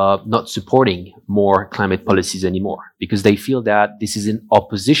not supporting more climate policies anymore because they feel that this is in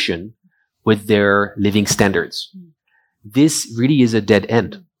opposition with their living standards. This really is a dead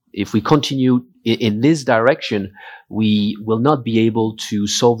end. If we continue in this direction, we will not be able to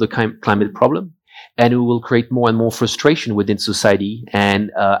solve the climate problem. And it will create more and more frustration within society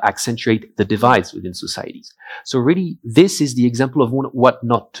and accentuate the divides within societies. So really, this is the example of what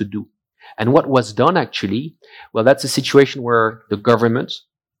not to do. And what was done actually, well, that's a situation where the government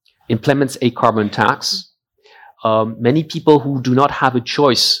implements a carbon tax. Many people who do not have a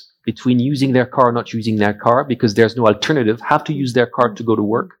choice between using their car or not using their car because there's no alternative have to use their car to go to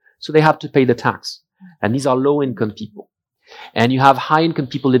work. So they have to pay the tax. And these are low-income people. And you have high-income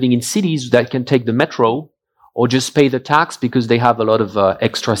people living in cities that can take the metro or just pay the tax because they have a lot of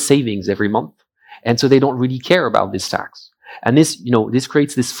extra savings every month. And so they don't really care about this tax. And this, this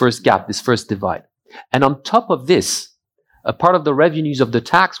creates this first gap, this first divide. And on top of this, a part of the revenues of the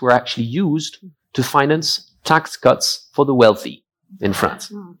tax were actually used to finance tax cuts for the wealthy in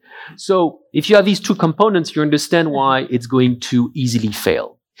France. So if you have these two components, you understand why it's going to easily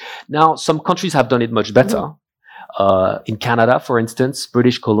fail. Now, some countries have done it much better. In Canada, for instance,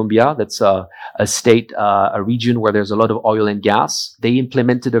 British Columbia, that's a state, a region where there's a lot of oil and gas. They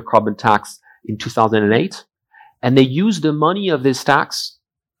implemented a carbon tax in 2008, and they used the money of this tax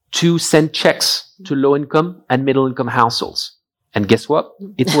to send checks to low-income and middle-income households. And guess what?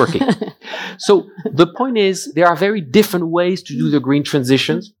 It's working. So the point is, there are very different ways to do the green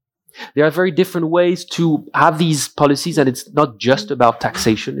transitions. There are very different ways to have these policies, and it's not just about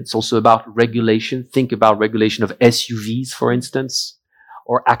taxation. It's also about regulation. Think about regulation of SUVs, for instance,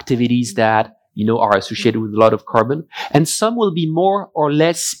 or activities that, are associated with a lot of carbon. And some will be more or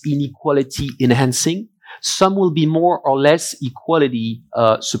less inequality enhancing. Some will be more or less equality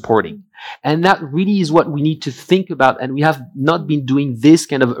supporting. And that really is what we need to think about. And we have not been doing this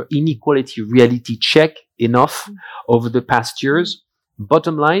kind of inequality reality check enough over the past years.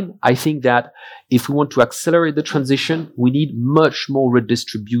 Bottom line, I think that if we want to accelerate the transition, we need much more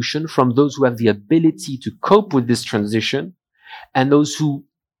redistribution from those who have the ability to cope with this transition and those who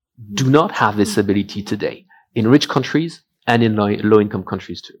do not have this ability today in rich countries and in low-income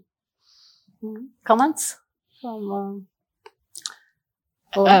countries too. Comments from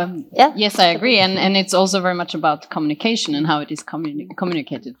Yes, I agree. And it's also very much about communication and how it is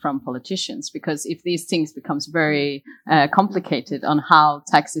communicated from politicians. Because if these things becomes very complicated on how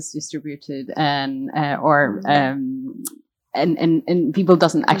tax is distributed and people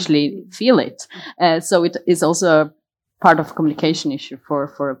doesn't actually feel it. So it is also part of communication issue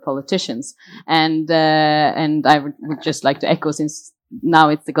for politicians. And I would just like to echo, since now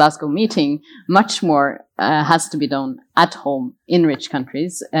it's the Glasgow meeting, much more has to be done at home in rich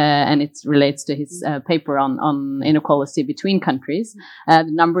countries, and it relates to his paper on inequality between countries. The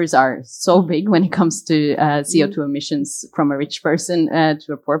numbers are so big when it comes to CO2 emissions from a rich person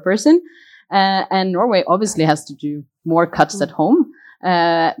to a poor person, and Norway obviously has to do more cuts at home.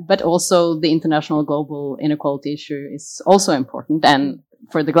 But also the international global inequality issue is also important. And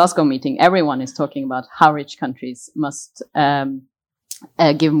for the Glasgow meeting, everyone is talking about how rich countries must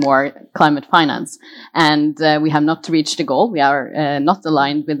give more climate finance. And we have not reached the goal. We are not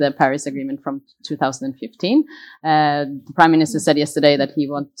aligned with the Paris Agreement from 2015. The Prime Minister said yesterday that he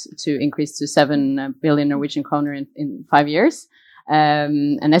wants to increase to 7 billion Norwegian kroner in 5 years.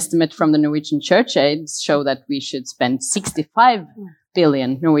 An estimate from the Norwegian Church Aids show that we should spend 65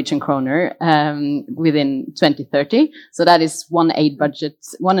 billion Norwegian kroner within 2030. So that is 1.5 aid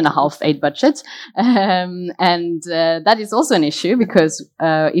budget. And that is also an issue because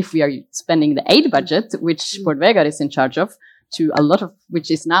if we are spending the aid budget, which Bård Vegar is in charge of, to a lot of which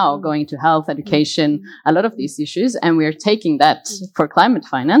is now going to health, education, a lot of these issues, and we are taking that for climate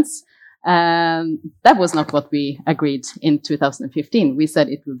finance. That was not what we agreed in 2015. We said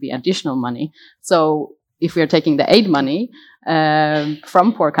it would be additional money. So if we are taking the aid money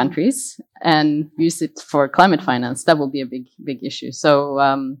from poor countries and use it for climate finance, that will be a big issue. So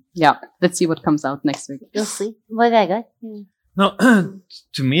let's see what comes out next week. You'll see. Vegard? No,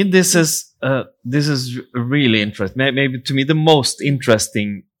 to me this is really interesting. Maybe to me the most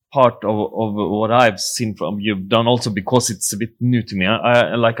interesting part of what I've seen from you've done, also because it's a bit new to me.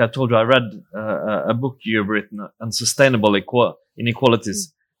 Like I told you, I read a book you've written on sustainable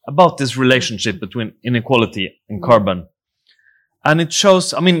inequalities about this relationship between inequality and carbon. And it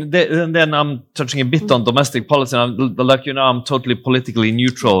shows, then I'm touching a bit on domestic policy. I'm totally politically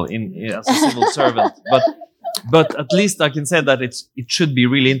neutral as a civil servant, but at least I can say that it should be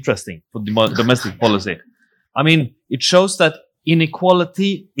really interesting for domestic policy. It shows that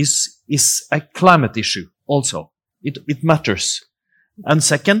inequality is a climate issue also. It matters. And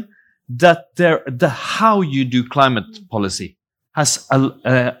second, that how you do climate policy has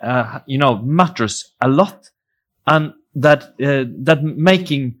matters a lot, and that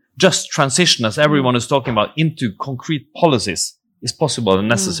making just transition, as everyone is talking about, into concrete policies is possible and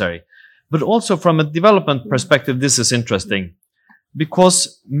necessary. But also from a development perspective, this is interesting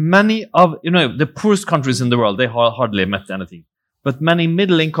because many of the poorest countries in the world, they hardly emit anything, but many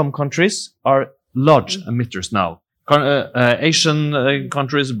middle-income countries are large emitters now. Asian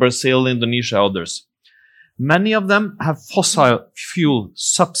countries, Brazil, Indonesia, others. Many of them have fossil fuel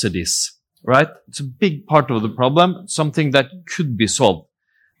subsidies, right? It's a big part of the problem, something that could be solved.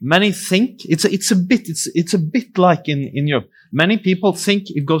 Many think it's a bit like in Europe. Many people think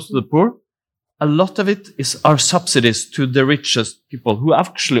it goes to the poor, a lot of it are subsidies to the richest people who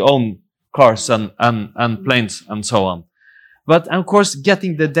actually own cars and planes and so on. But of course,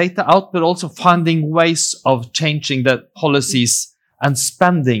 getting the data out, but also finding ways of changing the policies and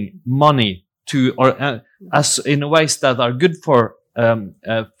spending money as in ways that are good for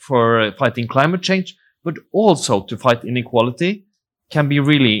fighting climate change, but also to fight inequality, can be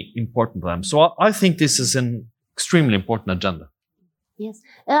really important for them. So I think this is an extremely important agenda. Yes,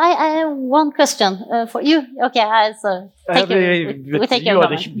 I have one question for you. Okay, take we take your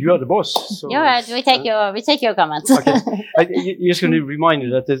comment. You are the boss. So you're right. We take your comment. Okay. I'm just going to remind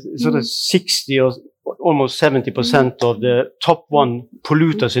you that there's sort of 60 or almost 70% of the top 1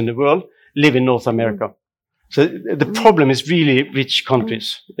 polluters in the world live in North America. So the problem is really rich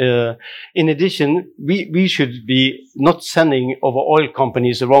countries. In addition, we should be not sending our oil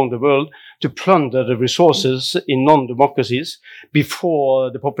companies around the world to plunder the resources in non-democracies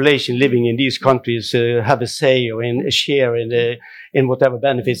before the population living in these countries have a say or a share in whatever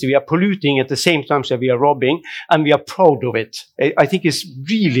benefits. We are polluting at the same time that we are robbing, and we are proud of it. I think it's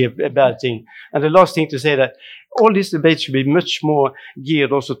really a bad thing. And the last thing to say that all this debate should be much more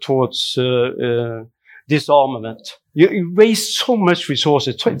geared also towards disarmament. You waste so much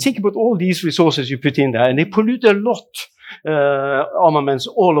resources. Think about all these resources you put in there, and they pollute a lot. Armaments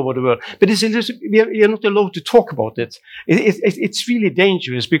all over the world, but we are not allowed to talk about it. It's really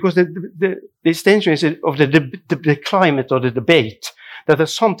dangerous because it's dangerous of the climate or the debate. That there are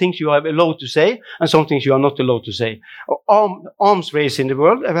some things you are allowed to say and some things you are not allowed to say. Arms race in the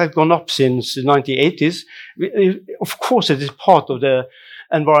world have gone up since the 1980s. Of course, it is part of the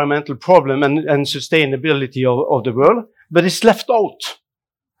environmental problem and sustainability of the world, but it's left out.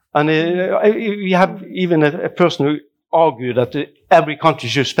 And we have even a person who argued that every country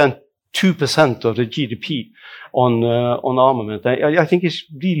should spend 2% of the GDP on armament. I think it's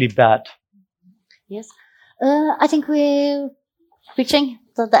really bad. Yes, I think we're reaching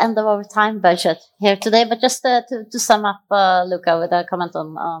the end of our time budget here today. But just to sum up, Luca, with a comment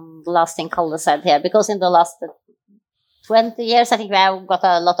on the last thing Kalle said here, because in the last 20 years, I think we have got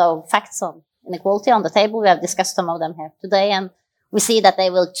a lot of facts on inequality on the table. We have discussed some of them here today, and we see that they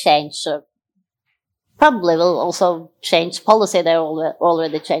will change. Probably will also change policy. They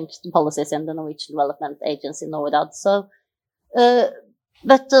already changed the policies in the Norwegian Development Agency, NORAD. So,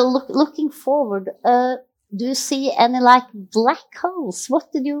 but looking forward, do you see any like black holes?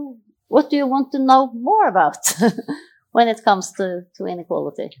 What do you want to know more about when it comes to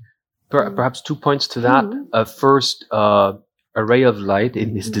inequality? Perhaps 2 points to that. First, a ray of light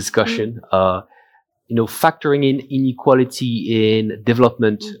in this discussion. Factoring in inequality in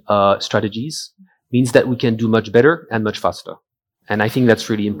development strategies means that we can do much better and much faster. And I think that's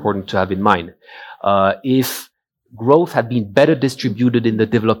really important to have in mind. If growth had been better distributed in the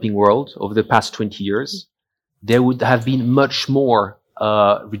developing world over the past 20 years, there would have been much more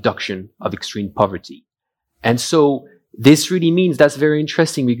reduction of extreme poverty. And so this really means, that's very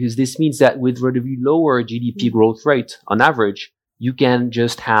interesting, because this means that with relatively lower GDP growth rate on average, you can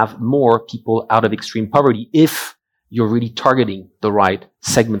just have more people out of extreme poverty if you're really targeting the right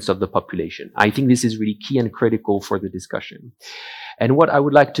segments of the population. I think this is really key and critical for the discussion. And what I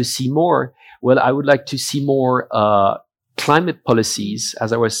would like to see more, I would like to see more climate policies,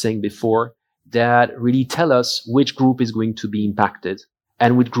 as I was saying before, that really tell us which group is going to be impacted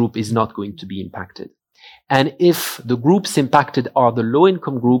and which group is not going to be impacted. And if the groups impacted are the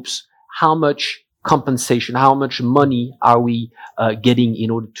low-income groups, how much compensation, how much money are we getting in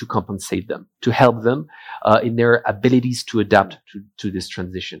order to compensate them, to help them in their abilities to adapt to this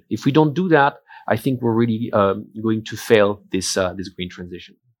transition? If we don't do that, I think we're really going to fail this green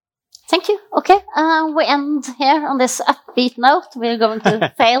transition. Thank you. Okay, we end here on this upbeat note. We're going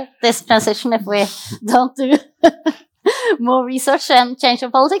to fail this transition if we don't do more research and change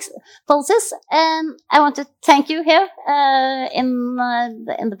of policies. And I want to thank you here in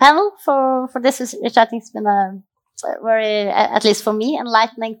the panel for this, which I think has been a very, at least for me,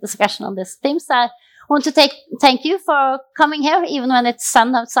 enlightening discussion on these themes. I want to thank you for coming here, even when it's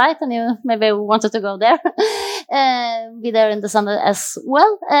sun outside and you maybe wanted to go there, be there in the sun as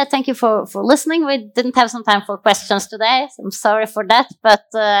well. Thank you for listening. We didn't have some time for questions today, so I'm sorry for that, but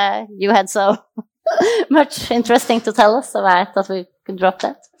you had so much interesting to tell us, so I thought we could drop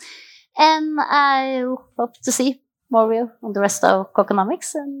that. And I hope to see more of you on the rest of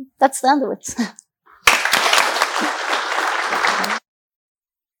Coconomics, and that's the end of it.